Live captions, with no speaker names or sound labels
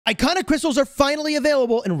Iconic crystals are finally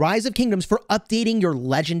available in Rise of Kingdoms for updating your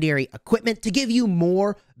legendary equipment to give you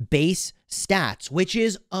more base stats, which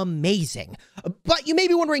is amazing. But you may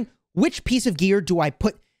be wondering, which piece of gear do I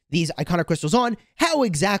put these iconic crystals on? How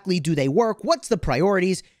exactly do they work? What's the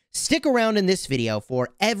priorities? Stick around in this video for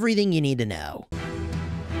everything you need to know.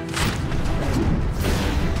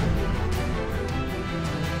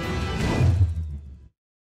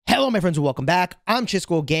 Hello, my friends, and welcome back. I'm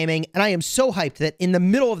Chisgule Gaming, and I am so hyped that in the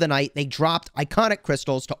middle of the night, they dropped iconic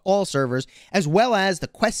crystals to all servers, as well as the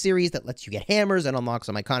quest series that lets you get hammers and unlock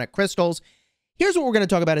some iconic crystals. Here's what we're going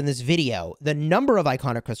to talk about in this video: the number of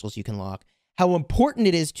iconic crystals you can lock, how important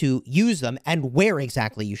it is to use them, and where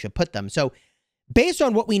exactly you should put them. So, based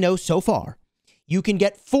on what we know so far, you can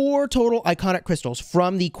get 4 total iconic crystals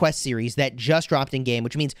from the quest series that just dropped in game,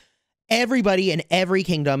 which means everybody in every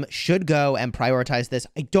kingdom should go and prioritize this.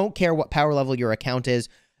 I don't care what power level your account is.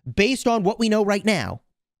 Based on what we know right now,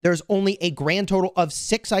 there's only a grand total of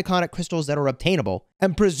 6 iconic crystals that are obtainable,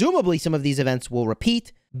 and presumably some of these events will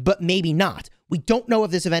repeat, but maybe not. We don't know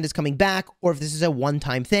if this event is coming back, or if this is a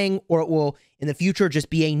one-time thing, or it will, in the future, just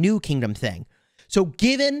be a new kingdom thing. So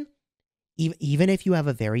given, even if you have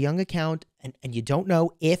a very young account, and you don't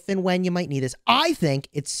know if and when you might need this, I think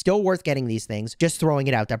it's still worth getting these things, just throwing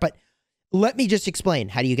it out there. But let me just explain.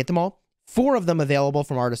 How do you get them all? 4 of them available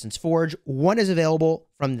from Artisan's Forge. 1 is available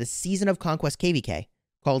from the Season of Conquest KVK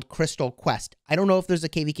called Crystal Quest. I don't know if there's a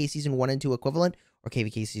KVK Season 1 and 2 equivalent or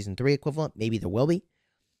KVK Season 3 equivalent. Maybe there will be.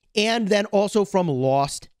 And then also from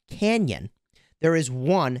Lost Canyon, there is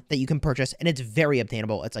 1 that you can purchase, and it's very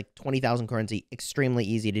obtainable. It's like 20,000 currency, extremely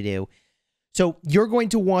easy to do. So you're going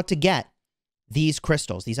to want to get these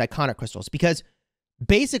crystals, these iconic crystals, because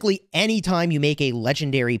basically, anytime you make a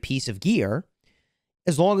legendary piece of gear,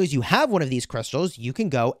 as long as you have one of these crystals, you can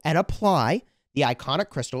go and apply the iconic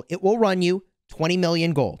crystal. It will run you 20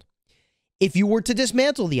 million gold. If you were to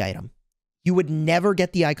dismantle the item, you would never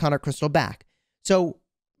get the iconic crystal back. So,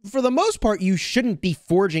 for the most part, you shouldn't be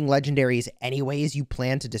forging legendaries anyways you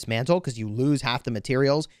plan to dismantle, because you lose half the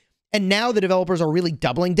materials. And now the developers are really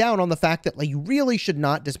doubling down on the fact that, like, you really should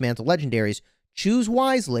not dismantle legendaries. Choose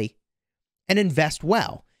wisely and invest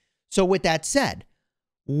well. So with that said,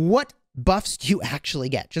 what buffs do you actually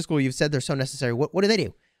get? Just what you've said they're so necessary. What do they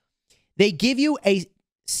do? They give you a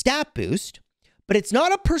stat boost, but it's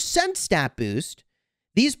not a percent stat boost.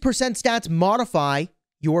 These percent stats modify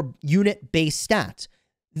your unit-based stats.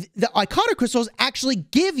 The iconic crystals actually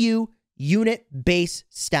give you unit-based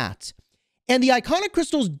stats. And the iconic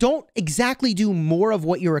crystals don't exactly do more of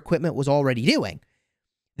what your equipment was already doing.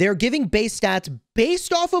 They're giving base stats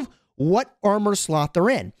based off of what armor slot they're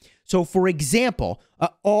in. So, for example,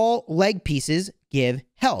 all leg pieces give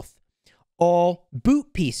health. All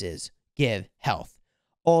boot pieces give health.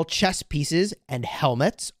 All chest pieces and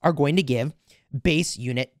helmets are going to give base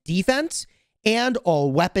unit defense. And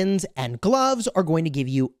all weapons and gloves are going to give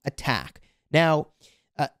you attack. Now,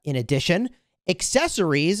 in addition,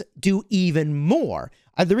 accessories do even more.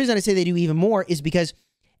 The reason I say they do even more is because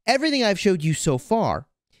everything I've showed you so far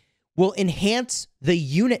will enhance the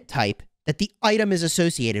unit type that the item is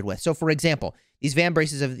associated with. So, for example, these van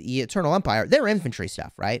braces of the Eternal Empire, they're infantry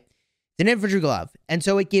stuff, right? It's an infantry glove, and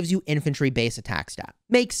so it gives you infantry base attack stat.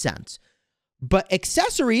 Makes sense. But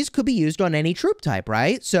accessories could be used on any troop type,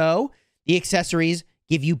 right? So, the accessories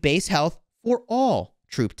give you base health for all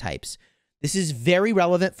troop types. This is very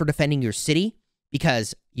relevant for defending your city,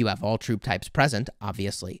 because you have all troop types present,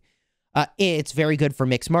 obviously. It's very good for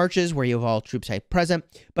mixed marches where you have all troop type present.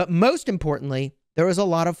 But most importantly, there is a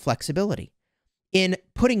lot of flexibility in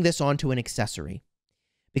putting this onto an accessory,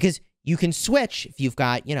 because you can switch if you've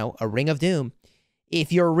got, a Ring of Doom.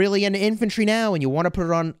 If you're really into infantry now and you want to put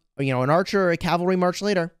it on, an archer or a cavalry march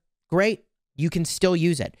later, great. You can still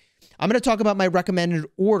use it. I'm going to talk about my recommended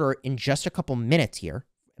order in just a couple minutes here,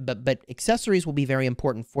 but accessories will be very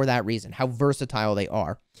important for that reason, how versatile they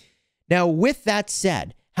are. Now, with that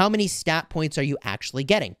said, how many stat points are you actually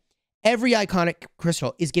getting? Every iconic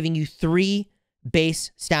crystal is giving you 3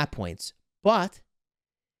 base stat points, but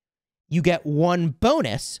you get 1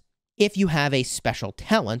 bonus if you have a special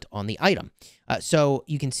talent on the item. So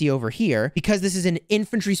you can see over here, because this is an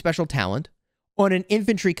infantry special talent, on an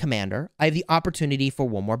infantry commander, I have the opportunity for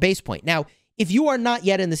 1 more base point. Now, if you are not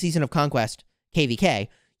yet in the Season of Conquest KVK,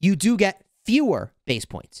 you do get fewer base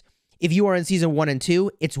points. If you are in Season 1 and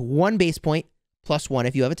 2, it's 1 base point plus 1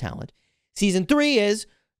 if you have a talent. Season 3 is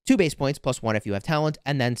 2 base points plus 1 if you have talent.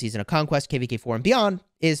 And then Season of Conquest, KVK 4 and beyond,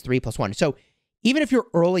 is 3 plus 1. So even if you're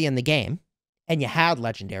early in the game and you had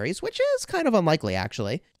legendaries, which is kind of unlikely,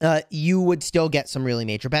 actually, you would still get some really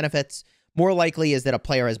major benefits. More likely is that a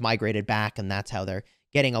player has migrated back, and that's how they're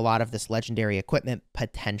getting a lot of this legendary equipment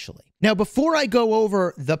potentially. Now, before I go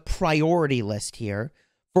over the priority list here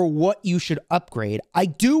for what you should upgrade, I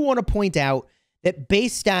do want to point out that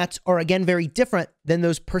base stats are, again, very different than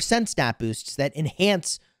those percent stat boosts that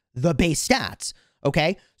enhance the base stats,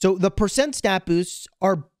 okay? So the percent stat boosts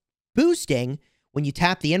are boosting, when you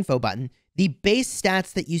tap the info button, the base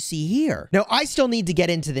stats that you see here. Now, I still need to get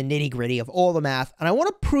into the nitty-gritty of all the math, and I want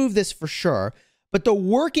to prove this for sure, but the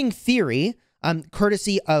working theory,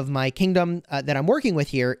 courtesy of my kingdom that I'm working with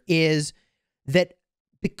here, is that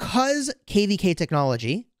because KVK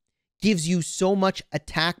technology gives you so much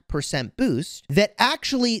attack percent boost, that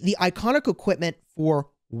actually the iconic equipment for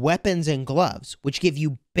weapons and gloves, which give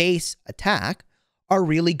you base attack, are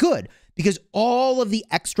really good, because all of the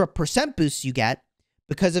extra percent boosts you get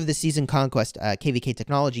because of the Season Conquest KVK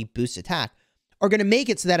technology boost attack are going to make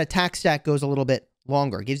it so that attack stack goes a little bit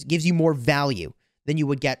longer, gives you more value than you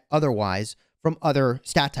would get otherwise from other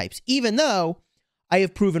stat types, even though I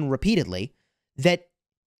have proven repeatedly that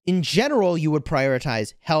in general you would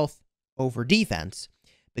prioritize health over defense.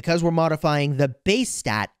 Because we're modifying the base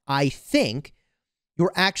stat, I think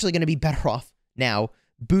you're actually going to be better off now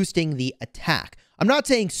boosting the attack. I'm not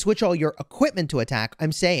saying switch all your equipment to attack.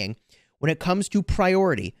 I'm saying when it comes to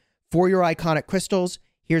priority for your iconic crystals,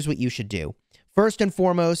 here's what you should do. First and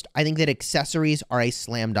foremost, I think that accessories are a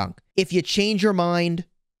slam dunk. If you change your mind,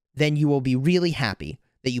 then you will be really happy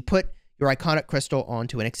that you put your iconic crystal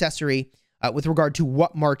onto an accessory with regard to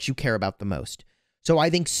what marks you care about the most. So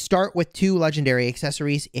I think start with 2 legendary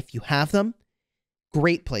accessories if you have them.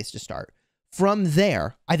 Great place to start. From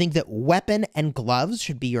there, I think that weapon and gloves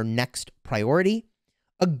should be your next priority.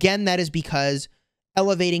 Again, that is because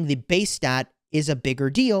elevating the base stat is a bigger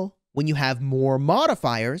deal when you have more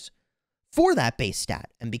modifiers for that base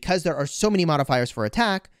stat. And because there are so many modifiers for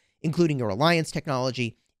attack, including your alliance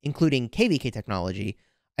technology, including KVK technology,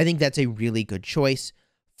 I think that's a really good choice.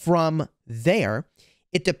 From there,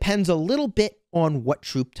 it depends a little bit on what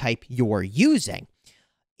troop type you're using.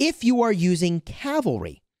 If you are using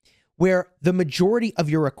cavalry, where the majority of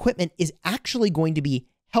your equipment is actually going to be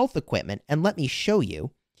health equipment, and let me show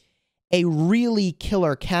you, a really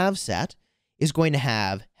killer cav set is going to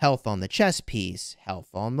have health on the chest piece, health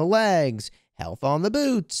on the legs, health on the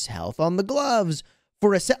boots, health on the gloves.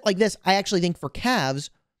 For a set like this, I actually think for calves,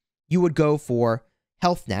 you would go for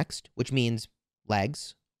health next, which means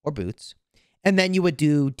legs or boots. And then you would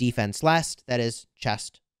do defense last, that is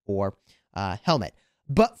chest or helmet.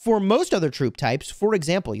 But for most other troop types, for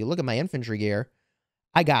example, you look at my infantry gear,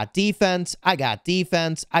 I got defense, I got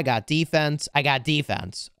defense, I got defense, I got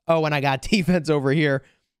defense. Oh, and I got defense over here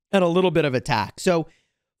and a little bit of attack. So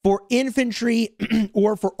for infantry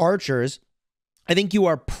or for archers, I think you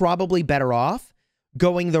are probably better off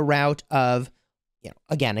going the route of,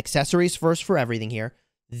 again, accessories first for everything here,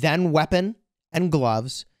 then weapon and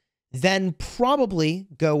gloves, then probably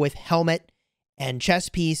go with helmet and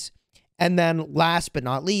chest piece, and then last but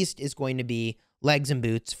not least is going to be legs and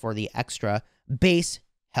boots for the extra base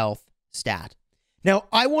health stat. Now,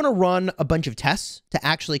 I want to run a bunch of tests to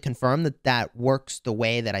actually confirm that that works the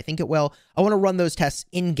way that I think it will. I want to run those tests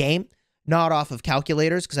in-game, not off of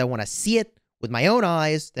calculators, because I want to see it with my own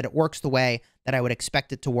eyes that it works the way that I would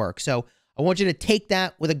expect it to work. So I want you to take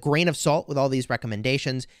that with a grain of salt with all these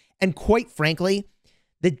recommendations. And quite frankly,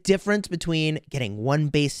 the difference between getting one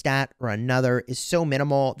base stat or another is so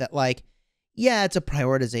minimal that, like, yeah, it's a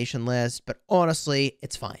prioritization list, but honestly,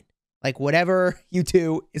 it's fine. Like, whatever you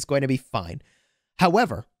do is going to be fine.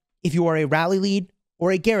 However, if you are a rally lead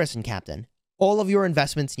or a garrison captain, all of your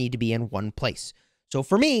investments need to be in one place. So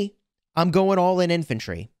for me, I'm going all in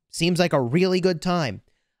infantry. Seems like a really good time.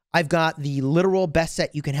 I've got the literal best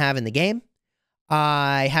set you can have in the game.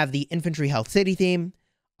 I have the infantry health city theme.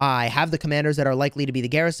 I have the commanders that are likely to be the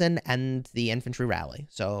garrison and the infantry rally.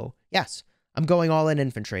 So yes, I'm going all in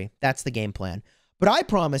infantry. That's the game plan. But I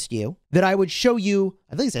promised you that I would show you,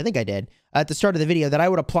 at least I think I did, at the start of the video, that I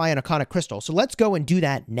would apply an iconic crystal. So let's go and do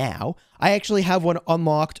that now. I actually have one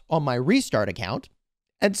unlocked on my restart account.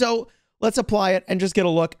 And so let's apply it and just get a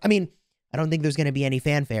look. I mean, I don't think there's going to be any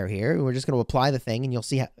fanfare here. We're just going to apply the thing and you'll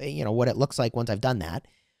see how, what it looks like once I've done that.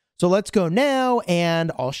 So let's go now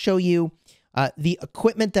and I'll show you the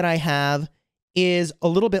equipment that I have is a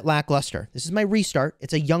little bit lackluster. This is my restart.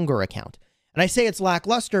 It's a younger account. And I say it's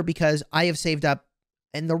lackluster because I have saved up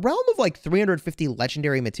in the realm of like 350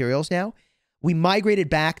 legendary materials now. We migrated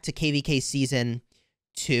back to KVK Season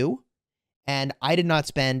 2, and I did not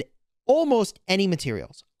spend almost any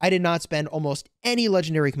materials. I did not spend almost any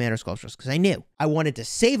legendary commander sculptures because I knew I wanted to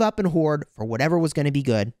save up and hoard for whatever was going to be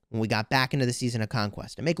good when we got back into the Season of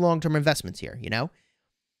Conquest and make long-term investments here,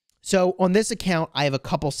 So on this account, I have a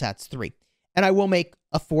couple sets, 3. And I will make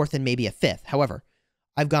a 4th and maybe a 5th. However,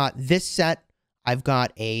 I've got this set. I've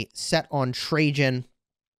got a set on Trajan.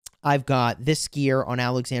 I've got this gear on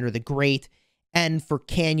Alexander the Great. And for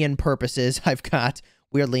Canyon purposes, I've got,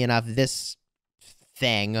 weirdly enough, this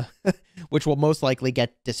thing, which will most likely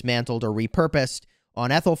get dismantled or repurposed on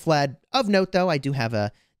Ethelfled. Of note, though, I do have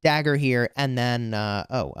a dagger here. And then,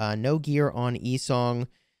 no gear on Esong.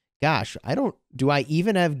 Gosh, do I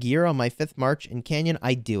even have gear on my 5th March in Canyon?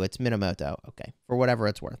 I do. It's Minamoto. Okay, for whatever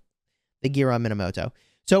it's worth. The gear on Minamoto.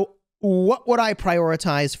 So what would I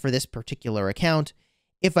prioritize for this particular account?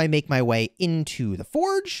 If I make my way into the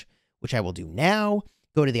Forge, which I will do now,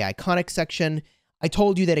 go to the Iconic section. I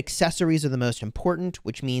told you that accessories are the most important,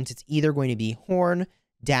 which means it's either going to be Horn,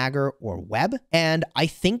 Dagger, or Web. And I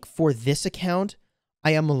think for this account,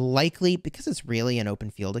 I am likely, because it's really an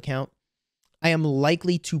open field account, I am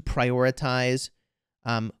likely to prioritize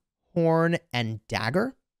Horn and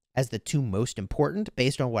Dagger as the 2 most important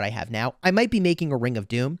based on what I have now. I might be making a Ring of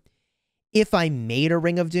Doom. If I made a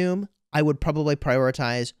Ring of Doom, I would probably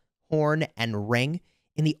prioritize Horn and Ring.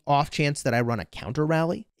 In the off chance that I run a counter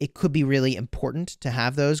rally, it could be really important to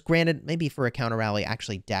have those. Granted, maybe for a counter rally,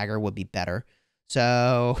 actually Dagger would be better.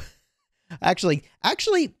 So actually,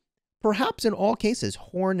 perhaps in all cases,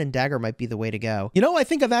 Horn and Dagger might be the way to go. You know, I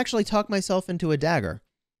think I've actually talked myself into a Dagger,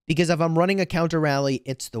 because if I'm running a counter rally,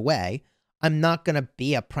 it's the way. I'm not going to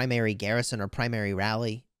be a primary garrison or primary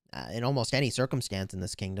rally in almost any circumstance in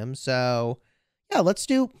this kingdom. So yeah, let's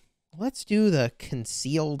do the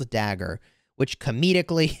Concealed Dagger, which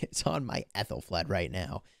comedically is on my Ethelfled right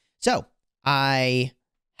now. So I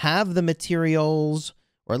have the materials,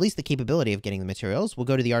 or at least the capability of getting the materials. We'll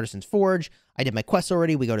go to the Artisan's Forge. I did my quests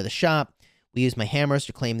already. We go to the shop. We use my hammers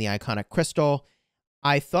to claim the Iconic Crystal.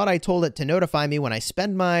 I thought I told it to notify me when I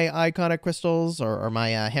spend my Iconic Crystals or my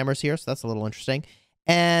hammers here, so that's a little interesting.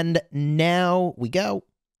 And now we go.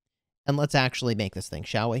 And let's actually make this thing,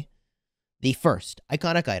 shall we? The first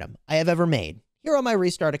iconic item I have ever made here on my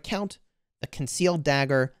restart account, the Concealed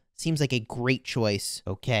Dagger, seems like a great choice.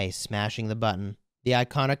 Okay, smashing the button. The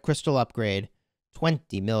Iconic Crystal upgrade.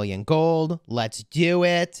 20 million gold. Let's do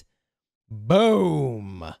it.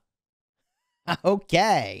 Boom.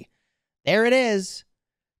 Okay. There it is.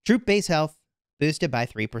 Troop base health boosted by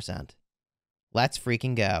 3%. Let's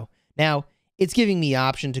freaking go. Now, it's giving me the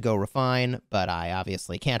option to go refine, but I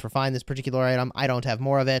obviously can't refine this particular item. I don't have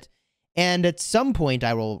more of it. And at some point,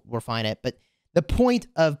 I will refine it. But the point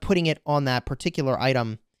of putting it on that particular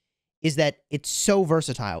item is that it's so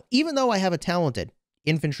versatile. Even though I have a talented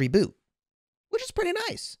infantry boot, which is pretty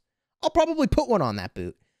nice. I'll probably put one on that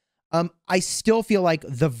boot. I still feel like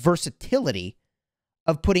the versatility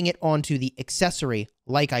of putting it onto the accessory,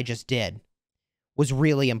 like I just did, was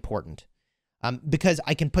really important. Because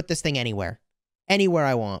I can put this thing anywhere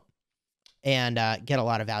I want, and get a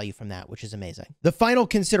lot of value from that, which is amazing. The final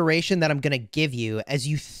consideration that I'm going to give you as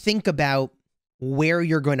you think about where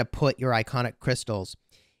you're going to put your iconic crystals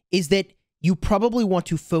is that you probably want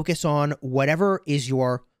to focus on whatever is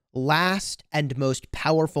your last and most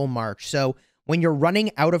powerful march. So when you're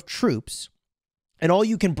running out of troops and all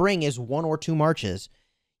you can bring is 1 or 2 marches,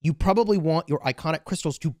 you probably want your iconic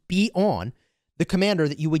crystals to be on the commander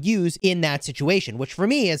that you would use in that situation, which for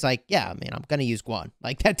me is like, yeah, man, I'm going to use Guan.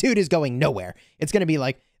 Like, that dude is going nowhere. It's going to be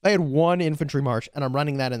like, if I had 1 infantry march and I'm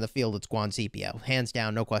running that in the field, it's Guan CPO. Hands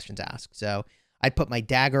down, no questions asked. So I'd put my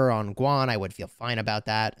dagger on Guan. I would feel fine about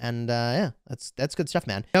that. And yeah, that's good stuff,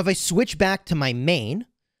 man. Now, if I switch back to my main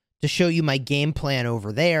to show you my game plan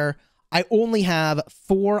over there, I only have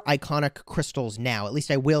 4 iconic crystals now. At least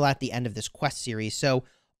I will at the end of this quest series. So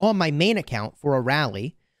on my main account for a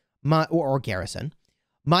rally, or garrison,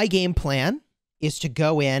 my game plan is to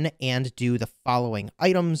go in and do the following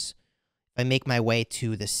items. If I make my way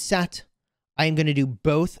to the set, I am going to do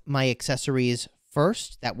both my accessories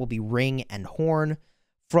first. That will be ring and horn.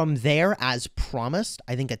 From there, as promised,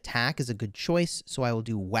 I think attack is a good choice, so I will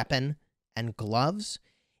do weapon and gloves.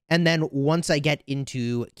 And then once I get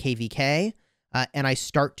into KVK and I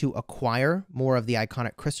start to acquire more of the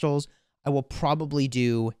iconic crystals, I will probably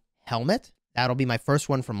do helmet. That'll be my first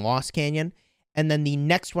one from Lost Canyon. And then the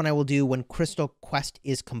next one I will do when Crystal Quest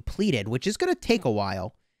is completed, which is going to take a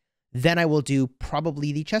while, then I will do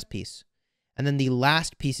probably the chest piece. And then the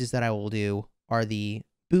last pieces that I will do are the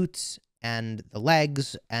boots and the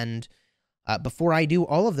legs. And before I do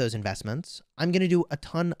all of those investments, I'm going to do a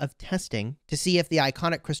ton of testing to see if the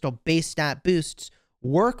Iconic Crystal base stat boosts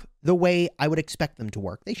work the way I would expect them to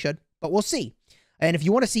work. They should, but we'll see. And if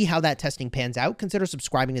you want to see how that testing pans out, consider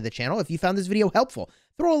subscribing to the channel. If you found this video helpful,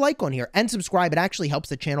 throw a like on here and subscribe. It actually helps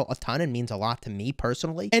the channel a ton and means a lot to me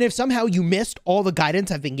personally. And if somehow you missed all the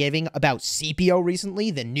guidance I've been giving about CPO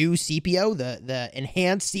recently, the new CPO, the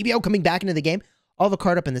enhanced CPO coming back into the game, I'll have a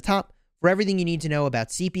card up in the top for everything you need to know about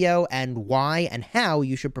CPO and why and how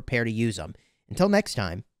you should prepare to use them. Until next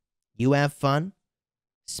time, you have fun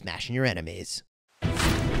smashing your enemies.